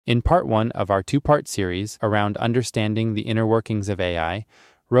In part one of our two-part series around understanding the inner workings of AI,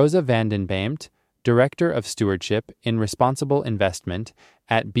 Rosa van den Beemt, Director of Stewardship in Responsible Investment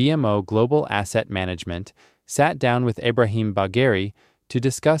at BMO Global Asset Management, sat down with Ebrahim Bagheri to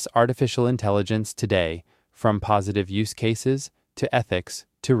discuss artificial intelligence today, from positive use cases to ethics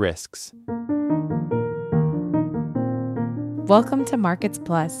to risks. Welcome to Markets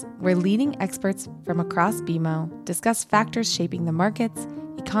Plus, where leading experts from across BMO discuss factors shaping the markets,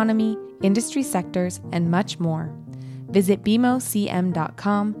 economy, industry sectors, and much more. Visit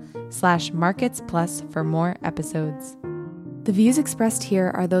bmocm.com/marketsplus for more episodes. The views expressed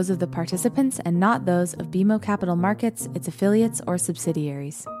here are those of the participants and not those of BMO Capital Markets, its affiliates, or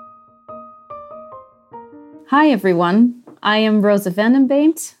subsidiaries. Hi, everyone. I am Rosa van den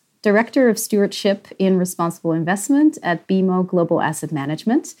Beemt, Director of Stewardship in Responsible Investment at BMO Global Asset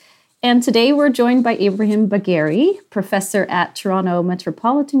Management. And today we're joined by Ebrahim Bagheri, professor at Toronto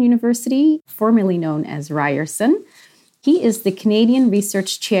Metropolitan University, formerly known as Ryerson. He is the Canadian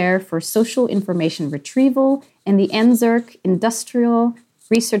Research Chair for Social Information Retrieval and the NSERC Industrial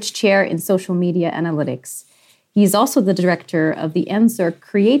Research Chair in Social Media Analytics. He is also the director of the NSERC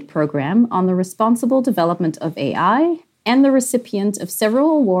CREATE program on the responsible development of AI and the recipient of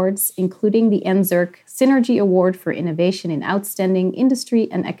several awards, including the NSERC Synergy Award for Innovation in Outstanding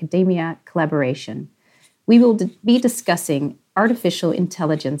Industry and Academia Collaboration. We will be discussing artificial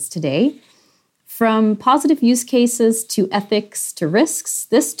intelligence today. From positive use cases to ethics to risks,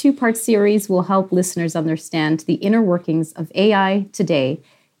 this two-part series will help listeners understand the inner workings of AI today.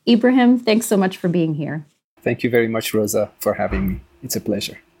 Ebrahim, thanks so much for being here. Thank you very much, Rosa, for having me. It's a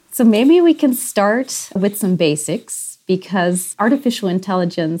pleasure. So maybe we can start with some basics, because artificial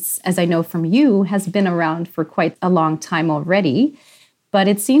intelligence, as I know from you, has been around for quite a long time already. But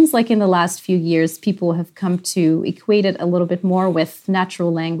it seems like in the last few years, people have come to equate it a little bit more with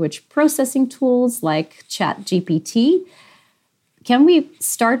natural language processing tools like ChatGPT. Can we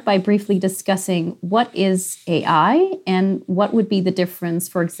start by briefly discussing what is AI and what would be the difference,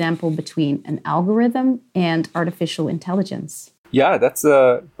 for example, between an algorithm and artificial intelligence? Yeah, that's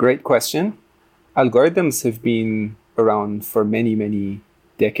a great question. Algorithms have been around for many, many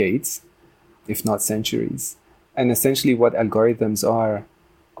decades, if not centuries. And essentially what algorithms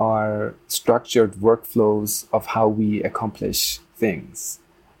are structured workflows of how we accomplish things.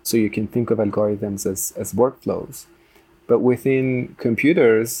 So you can think of algorithms as workflows. But within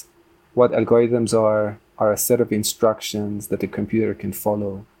computers, what algorithms are a set of instructions that a computer can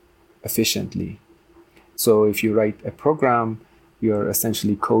follow efficiently. So if you write a program, you're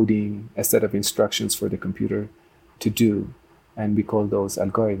essentially coding a set of instructions for the computer to do, and we call those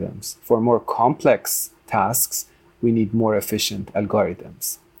algorithms. For more complex tasks, we need more efficient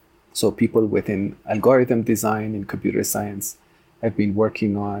algorithms. So people within algorithm design in computer science have been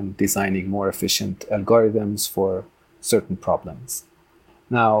working on designing more efficient algorithms for certain problems.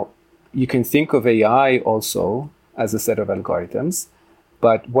 Now, you can think of AI also as a set of algorithms,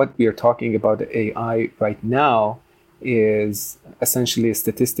 but what we are talking about AI right now is essentially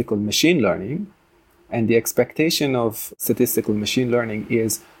statistical machine learning. And the expectation of statistical machine learning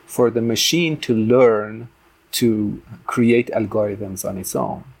is for the machine to learn to create algorithms on its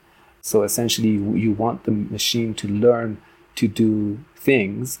own. So essentially, you want the machine to learn to do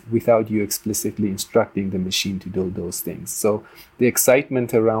things without you explicitly instructing the machine to do those things. So the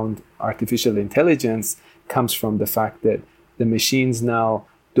excitement around artificial intelligence comes from the fact that the machines now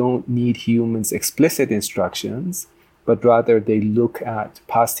don't need humans' explicit instructions, but rather they look at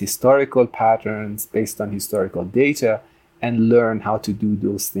past historical patterns based on historical data and learn how to do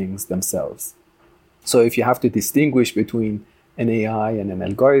those things themselves. So if you have to distinguish between an AI and an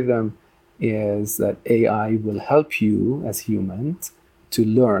algorithm, is that AI will help you as humans to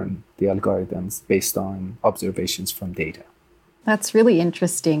learn the algorithms based on observations from data. That's really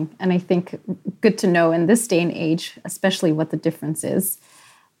interesting. And I think good to know in this day and age, especially what the difference is.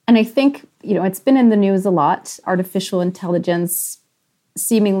 And I think, it's been in the news a lot. Artificial intelligence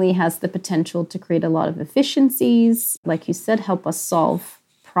seemingly has the potential to create a lot of efficiencies, like you said, help us solve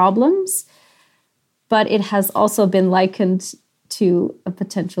problems. But it has also been likened to a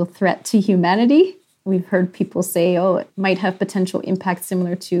potential threat to humanity. We've heard people say, it might have potential impact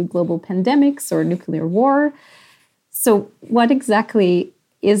similar to global pandemics or nuclear war. So what exactly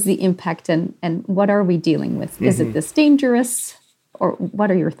is the impact and what are we dealing with? Mm-hmm. Is it this dangerous? Or what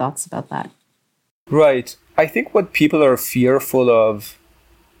are your thoughts about that? Right. I think what people are fearful of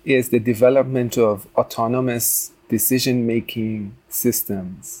is the development of autonomous decision-making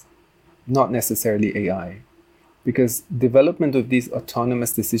systems, not necessarily AI. Because development of these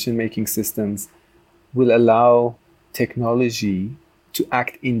autonomous decision-making systems will allow technology to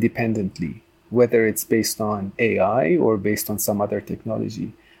act independently, whether it's based on AI or based on some other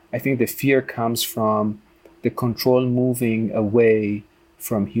technology. I think the fear comes from the control moving away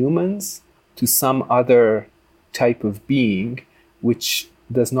from humans to some other type of being, which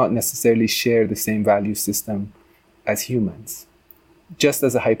does not necessarily share the same value system as humans. Just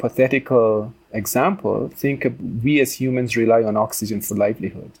as a hypothetical example, think of, we as humans rely on oxygen for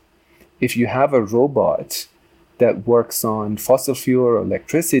livelihood. If you have a robot that works on fossil fuel or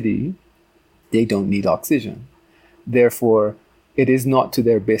electricity, they don't need oxygen. Therefore, it is not to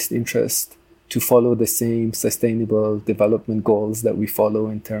their best interest to follow the same sustainable development goals that we follow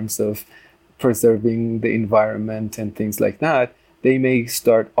in terms of preserving the environment and things like that. They may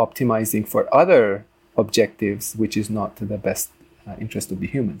start optimizing for other objectives, which is not to the best interest of the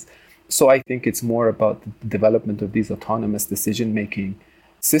humans. So I think it's more about the development of these autonomous decision-making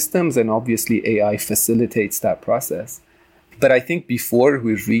systems, and obviously AI facilitates that process. But I think before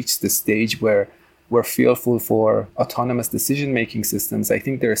we reach the stage where we're fearful for autonomous decision-making systems, I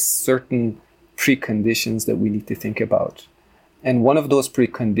think there are certain preconditions that we need to think about. And one of those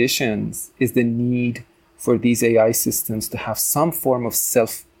preconditions is the need for these AI systems to have some form of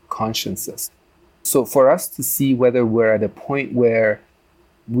self-consciousness. So for us to see whether we're at a point where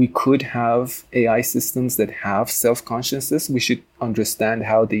we could have AI systems that have self-consciousness, we should understand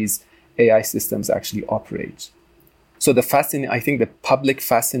how these AI systems actually operate. So I think the public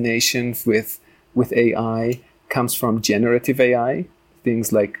fascination with AI comes from generative AI,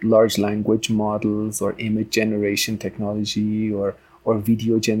 things like large language models or image generation technology or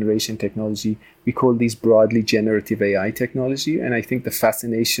video generation technology. We call these broadly generative AI technology. And I think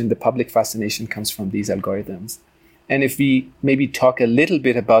the public fascination comes from these algorithms. And if we maybe talk a little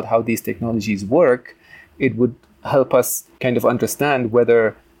bit about how these technologies work, it would help us kind of understand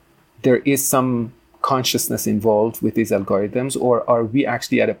whether there is some consciousness involved with these algorithms, or are we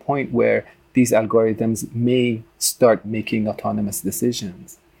actually at a point where these algorithms may start making autonomous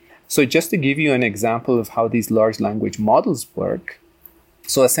decisions. So just to give you an example of how these large language models work,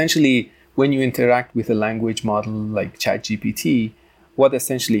 so essentially when you interact with a language model like ChatGPT, what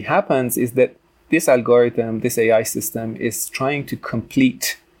essentially happens is that this algorithm, this AI system, is trying to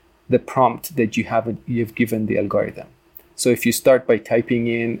complete the prompt that you've given the algorithm. So if you start by typing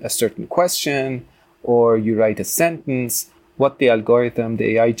in a certain question or you write a sentence, what the algorithm,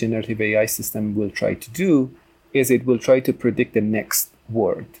 the AI generative AI system will try to do is it will try to predict the next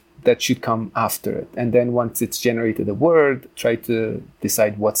word that should come after it. And then once it's generated a word, try to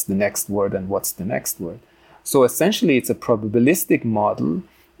decide what's the next word and what's the next word. So essentially, it's a probabilistic model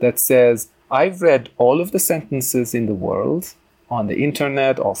that says, I've read all of the sentences in the world on the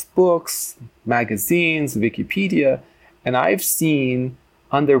internet, of books, magazines, Wikipedia, and I've seen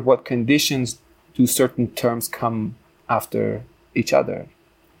under what conditions do certain terms come after each other.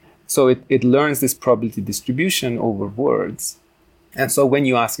 So it learns this probability distribution over words. And so when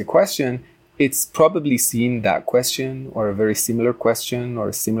you ask a question, it's probably seen that question or a very similar question or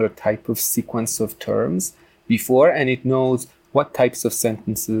a similar type of sequence of terms before, and it knows what types of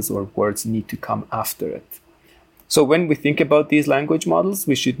sentences or words need to come after it. So when we think about these language models,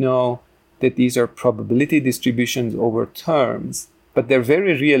 we should know that these are probability distributions over terms, but they're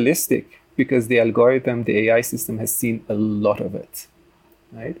very realistic because the algorithm, the AI system, has seen a lot of it,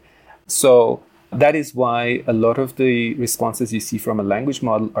 right? So that is why a lot of the responses you see from a language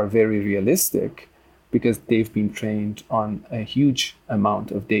model are very realistic, because they've been trained on a huge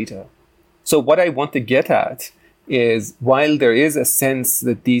amount of data. So what I want to get at is, while there is a sense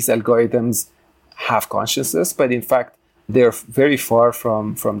that these algorithms have consciousness, but in fact, they're very far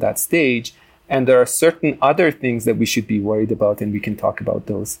from that stage. And there are certain other things that we should be worried about, and we can talk about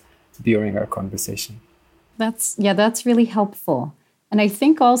those during our conversation. That's really helpful. And I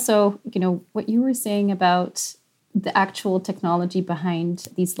think also, what you were saying about the actual technology behind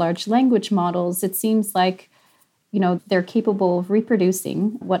these large language models, it seems like, they're capable of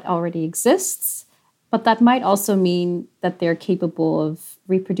reproducing what already exists, but that might also mean that they're capable of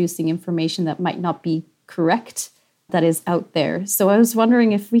reproducing information that might not be correct, that is out there. So I was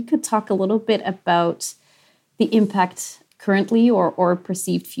wondering if we could talk a little bit about the impact currently or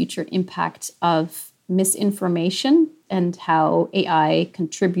perceived future impact of misinformation and how AI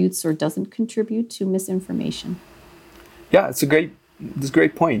contributes or doesn't contribute to misinformation. Yeah, it's a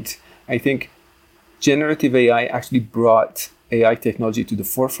great point. I think generative AI actually brought AI technology to the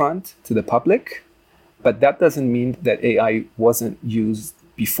forefront, to the public, but that doesn't mean that AI wasn't used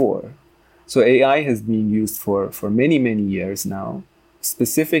before. So AI has been used for many, many years now,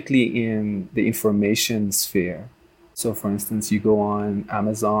 specifically in the information sphere. So for instance, you go on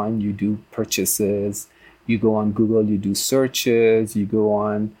Amazon, you do purchases, You go on Google, you do searches, you go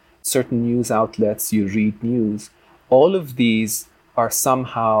on certain news outlets, you read news. All of these are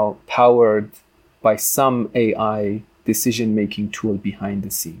somehow powered by some AI decision-making tool behind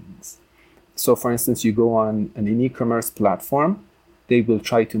the scenes. So for instance, you go on an e-commerce platform, they will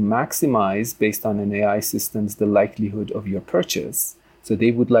try to maximize, based on an AI systems, the likelihood of your purchase. So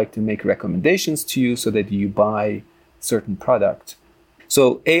they would like to make recommendations to you so that you buy certain product.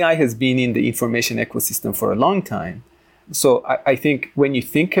 So AI has been in the information ecosystem for a long time. So I think when you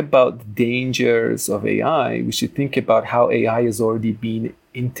think about the dangers of AI, we should think about how AI has already been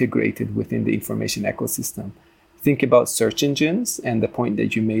integrated within the information ecosystem. Think about search engines and the point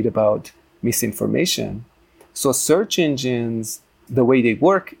that you made about misinformation. So search engines, the way they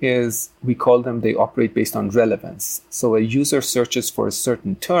work is, we call them, they operate based on relevance. So a user searches for a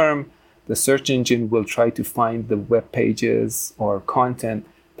certain term, the search engine will try to find the web pages or content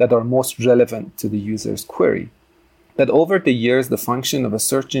that are most relevant to the user's query. But over the years, the function of a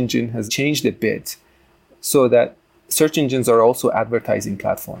search engine has changed a bit, so that search engines are also advertising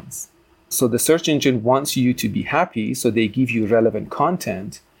platforms. So the search engine wants you to be happy, so they give you relevant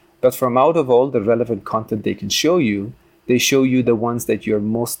content. But from out of all the relevant content they can show you, they show you the ones that you're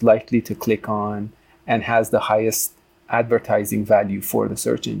most likely to click on and has the highest advertising value for the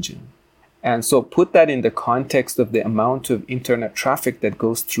search engine. And so put that in the context of the amount of internet traffic that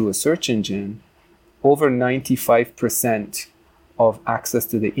goes through a search engine. Over 95% of access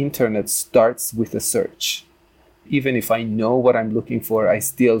to the internet starts with a search. Even if I know what I'm looking for, I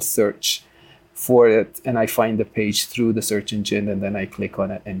still search for it and I find the page through the search engine, and then I click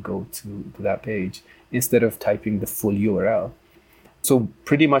on it and go to that page instead of typing the full URL. So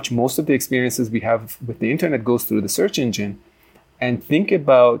pretty much most of the experiences we have with the internet goes through the search engine. And think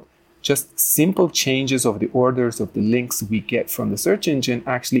about just simple changes of the orders of the links we get from the search engine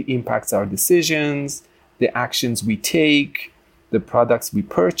actually impacts our decisions, the actions we take, the products we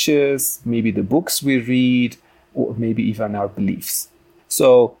purchase, maybe the books we read, or maybe even our beliefs.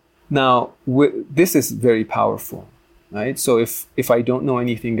 So now this is very powerful, right? So if I don't know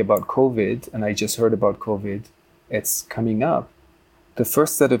anything about COVID and I just heard about COVID, it's coming up, the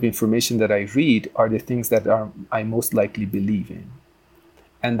first set of information that I read are the things that I most likely believe in.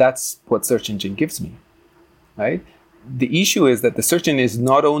 And that's what search engine gives me, right? The issue is that the search engine is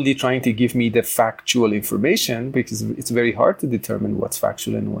not only trying to give me the factual information, because it's very hard to determine what's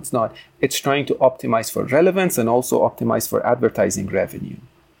factual and what's not. It's trying to optimize for relevance and also optimize for advertising revenue.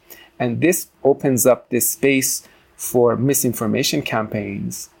 And this opens up this space for misinformation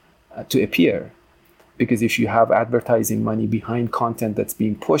campaigns to appear. Because if you have advertising money behind content that's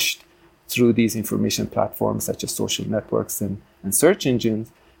being pushed through these information platforms such as social networks and search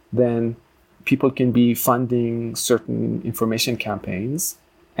engines, then people can be funding certain information campaigns.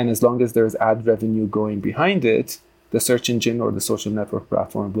 And as long as there's ad revenue going behind it, the search engine or the social network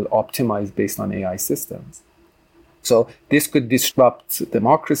platform will optimize based on AI systems. So this could disrupt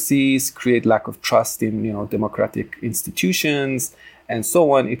democracies, create lack of trust in democratic institutions, and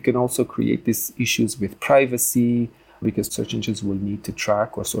so on. It can also create these issues with privacy, because search engines will need to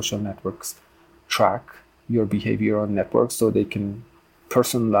track, or social networks track, your behavior on networks so they can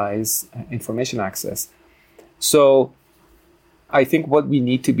personalize information access. So I think what we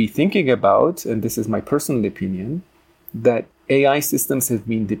need to be thinking about, and this is my personal opinion, that AI systems have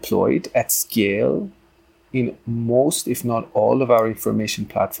been deployed at scale in most, if not all, of our information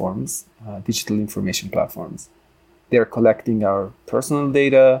platforms, digital information platforms. They're collecting our personal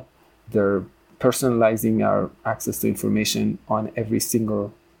data, they're personalizing our access to information on every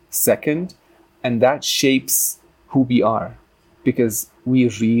single second. And that shapes who we are, because we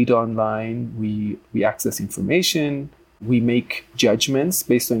read online, we access information, we make judgments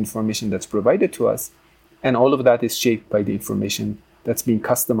based on information that's provided to us. And all of that is shaped by the information that's being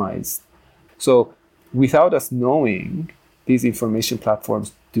customized. So without us knowing, these information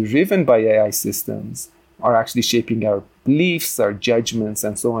platforms driven by AI systems are actually shaping our beliefs, our judgments,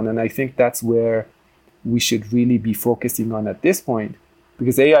 and so on. And I think that's where we should really be focusing on at this point,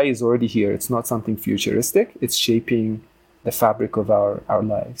 because AI is already here. It's not something futuristic. It's shaping the fabric of our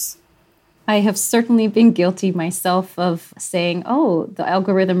lives. I have certainly been guilty myself of saying, oh, the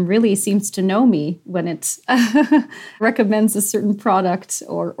algorithm really seems to know me when it recommends a certain product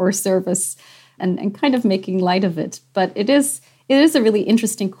or service, and kind of making light of it. But it is a really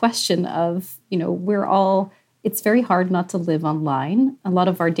interesting question of, it's very hard not to live online. A lot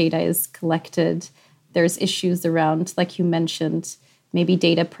of our data is collected. There's issues around, like you mentioned, maybe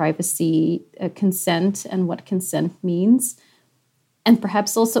data privacy, consent, and what consent means. And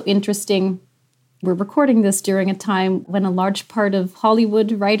perhaps also interesting, we're recording this during a time when a large part of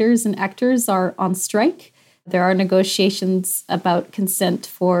Hollywood writers and actors are on strike. There are negotiations about consent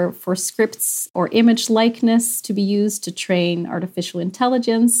for scripts or image likeness to be used to train artificial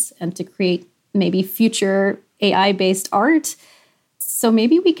intelligence and to create maybe future AI-based art. So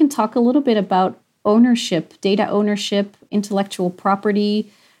maybe we can talk a little bit about ownership, data ownership, intellectual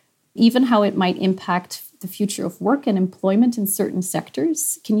property, even how it might impact the future of work and employment in certain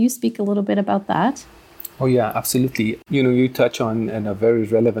sectors. Can you speak a little bit about that? Oh, yeah, absolutely. You touch on a very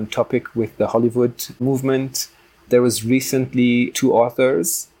relevant topic with the Hollywood movement. There was recently 2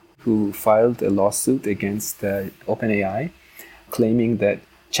 authors who filed a lawsuit against OpenAI, claiming that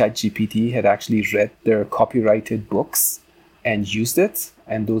ChatGPT had actually read their copyrighted books and used it,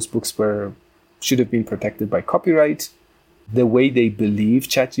 and those books should have been protected by copyright. The way they believe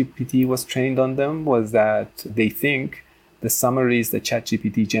ChatGPT was trained on them was that they think the summaries that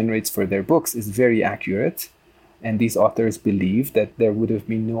ChatGPT generates for their books is very accurate. And these authors believe that there would have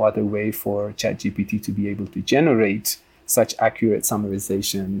been no other way for ChatGPT to be able to generate such accurate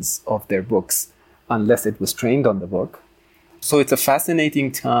summarizations of their books unless it was trained on the book. So it's a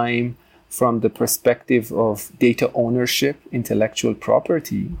fascinating time from the perspective of data ownership, intellectual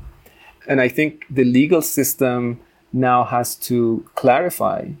property. And I think the legal system now has to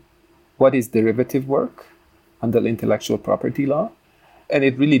clarify what is derivative work under intellectual property law. And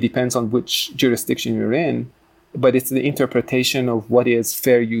it really depends on which jurisdiction you're in, but it's the interpretation of what is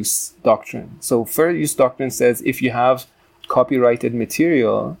fair use doctrine. So fair use doctrine says if you have copyrighted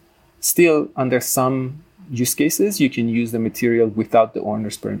material, still under some use cases, you can use the material without the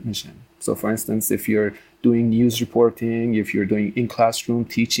owner's permission. So for instance, if you're doing news reporting, if you're doing in-classroom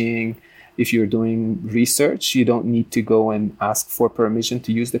teaching, if you're doing research, you don't need to go and ask for permission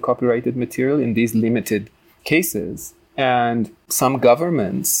to use the copyrighted material in these limited cases. And some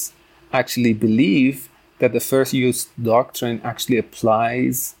governments actually believe that the first use doctrine actually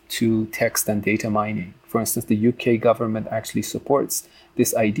applies to text and data mining. For instance, the UK government actually supports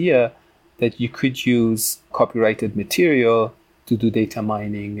this idea that you could use copyrighted material to do data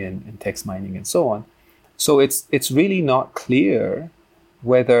mining and text mining and so on. So it's really not clear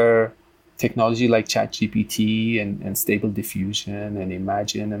whether technology like ChatGPT and Stable Diffusion and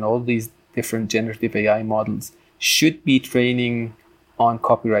Imagine and all these different generative AI models should be training on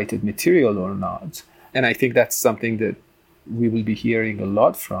copyrighted material or not. And I think that's something that we will be hearing a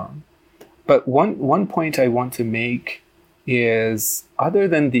lot from. But one point I want to make is, other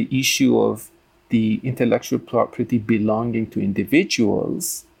than the issue of the intellectual property belonging to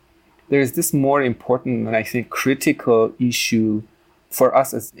individuals, there is this more important and I think critical issue for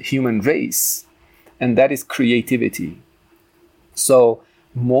us as a human race, and that is creativity. So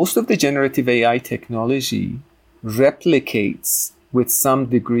most of the generative AI technology replicates with some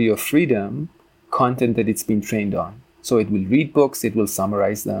degree of freedom content that it's been trained on. So it will read books, it will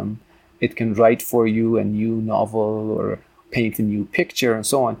summarize them, it can write for you a new novel or paint a new picture and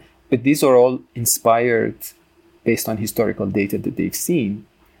so on. But these are all inspired based on historical data that they've seen.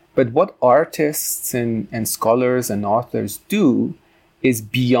 But what artists and scholars and authors do is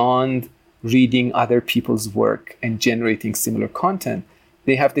beyond reading other people's work and generating similar content.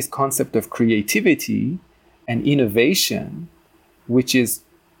 They have this concept of creativity and innovation, which is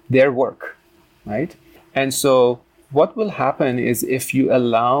their work, right? And so what will happen is, if you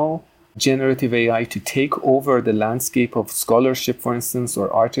allow generative AI to take over the landscape of scholarship, for instance,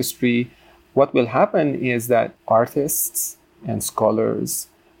 or artistry, what will happen is that artists and scholars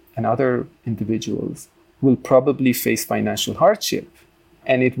and other individuals will probably face financial hardship.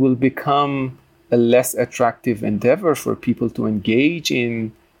 And it will become a less attractive endeavor for people to engage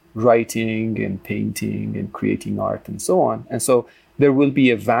in writing and painting and creating art and so on. And so there will be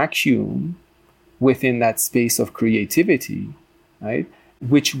a vacuum within that space of creativity, right?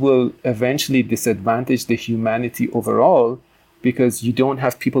 Which will eventually disadvantage the humanity overall, because you don't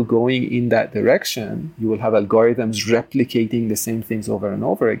have people going in that direction. You will have algorithms replicating the same things over and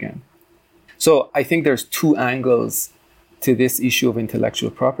over again. So I think there's 2 angles to this issue of intellectual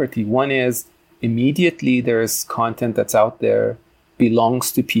property. One is, immediately there's content that's out there,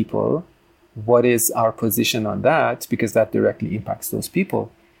 belongs to people. What is our position on that? Because that directly impacts those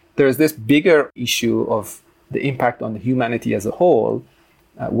people. There's this bigger issue of the impact on the humanity as a whole.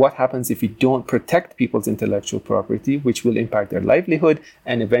 What happens if we don't protect people's intellectual property, which will impact their livelihood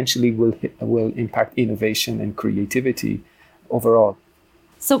and eventually will impact innovation and creativity overall.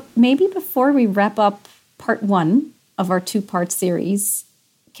 So maybe before we wrap up part 1 of our 2-part series,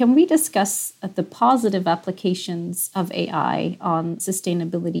 can we discuss the positive applications of AI on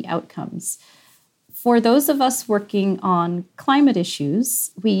sustainability outcomes? For those of us working on climate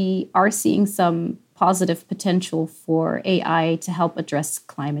issues, we are seeing some positive potential for AI to help address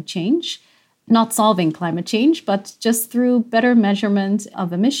climate change. not solving climate change, but just through better measurement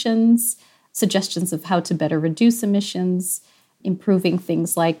of emissions, suggestions of how to better reduce emissions, improving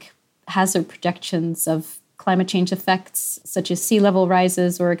things like hazard projections of climate change effects, such as sea level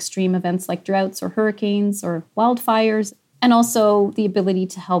rises or extreme events like droughts or hurricanes or wildfires, and also the ability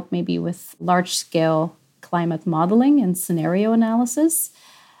to help maybe with large-scale climate modeling and scenario analysis.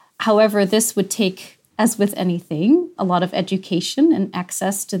 However, this would take, as with anything, a lot of education and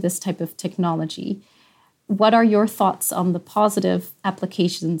access to this type of technology. What are your thoughts on the positive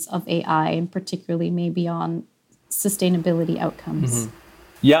applications of AI, and particularly maybe on sustainability outcomes?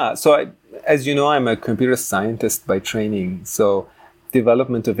 Yeah, so as you know, I'm a computer scientist by training. So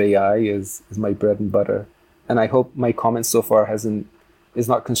development of AI is my bread and butter. And I hope my comments so far is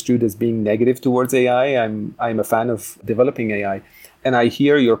not construed as being negative towards AI. I'm a fan of developing AI. And I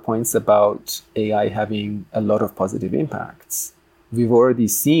hear your points about AI having a lot of positive impacts. We've already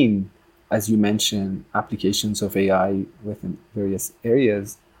seen, as you mentioned, applications of AI within various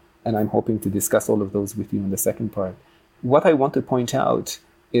areas. And I'm hoping to discuss all of those with you in the second part. What I want to point out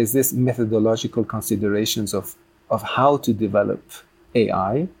is this methodological considerations of how to develop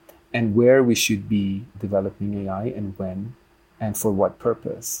AI and where we should be developing AI and when and for what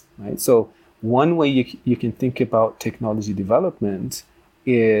purpose, right? So one way you can think about technology development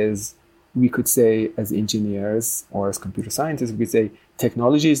is, we could say as engineers or as computer scientists, we could say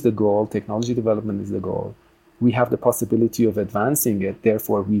technology is the goal, technology development is the goal. We have the possibility of advancing it,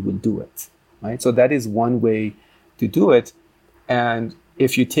 therefore we will do it, right? So that is one way to do it. And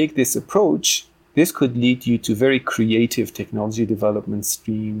if you take this approach, this could lead you to very creative technology development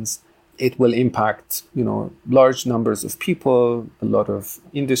streams. It will impact, large numbers of people, a lot of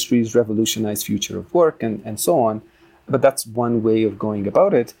industries, revolutionize future of work, and so on. But that's one way of going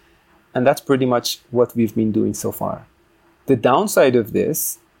about it. And that's pretty much what we've been doing so far. The downside of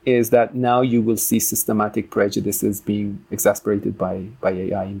this is that now you will see systematic prejudices being exacerbated by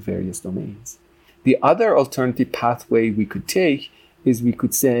AI in various domains. The other alternative pathway we could take is we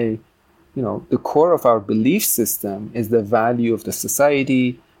could say, the core of our belief system is the value of the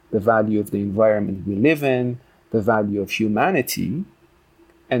society, the value of the environment we live in, the value of humanity,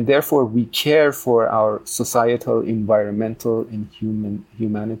 and therefore we care for our societal, environmental, and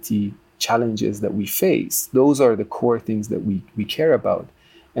humanity challenges that we face. Those are the core things that we care about,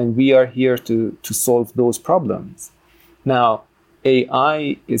 and we are here to solve those problems. Now,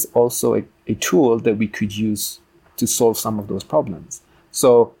 AI is also a tool that we could use to solve some of those problems.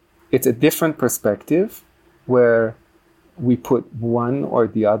 So it's a different perspective where we put one or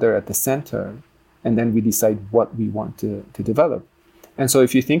the other at the center, and then we decide what we want to develop. And so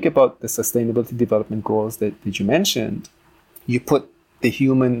if you think about the sustainability development goals that you mentioned, you put the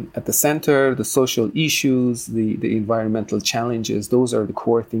human at the center, the social issues, the environmental challenges, those are the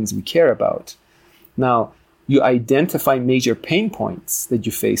core things we care about. Now, you identify major pain points that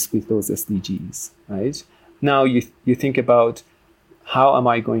you face with those SDGs, right? Now you think about, how am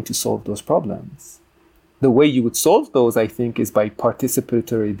I going to solve those problems? The way you would solve those, I think, is by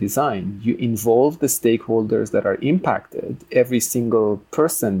participatory design. You involve the stakeholders that are impacted. Every single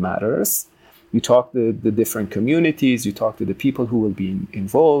person matters. You talk to the different communities, you talk to the people who will be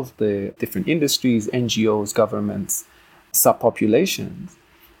involved, the different industries, NGOs, governments, subpopulations,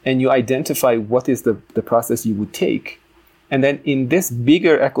 and you identify what is the process you would take. And then in this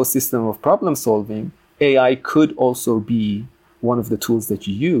bigger ecosystem of problem solving, AI could also be one of the tools that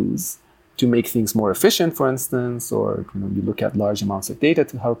you use to make things more efficient, for instance, or you look at large amounts of data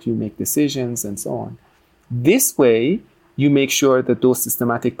to help you make decisions and so on. This way, you make sure that those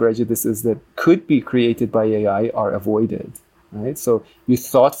systematic prejudices that could be created by AI are avoided, right? So you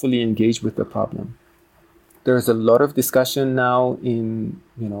thoughtfully engage with the problem. There's a lot of discussion now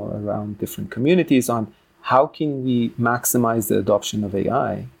around different communities on how can we maximize the adoption of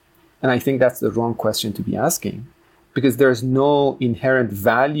AI. And I think that's the wrong question to be asking, because there's no inherent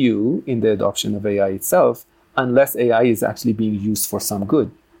value in the adoption of AI itself unless AI is actually being used for some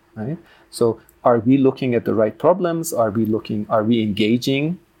good, right? So are we looking at the right problems? Are we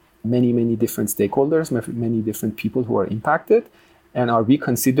engaging many, many different stakeholders, many different people who are impacted? And are we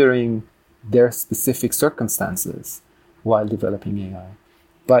considering their specific circumstances while developing AI?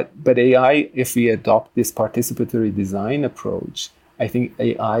 But AI, if we adopt this participatory design approach, I think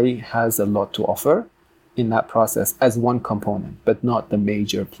AI has a lot to offer in that process as one component, but not the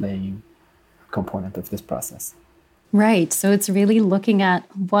major playing component of this process. Right. So it's really looking at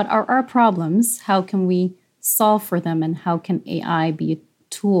what are our problems, how can we solve for them, and how can AI be a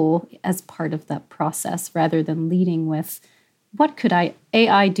tool as part of that process, rather than leading with, what could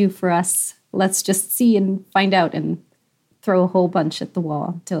AI do for us? Let's just see and find out and throw a whole bunch at the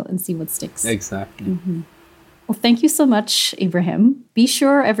wall and see what sticks. Exactly. Mm-hmm. Well, thank you so much, Ebrahim. Be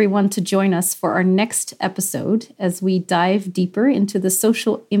sure, everyone, to join us for our next episode as we dive deeper into the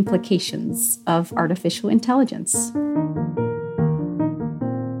social implications of artificial intelligence.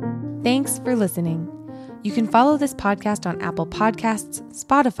 Thanks for listening. You can follow this podcast on Apple Podcasts,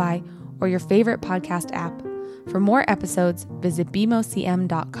 Spotify, or your favorite podcast app. For more episodes, visit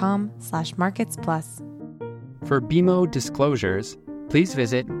bmocm.com/marketsplus. For BMO disclosures, please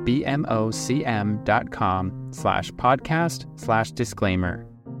visit bmocm.com/podcast/disclaimer.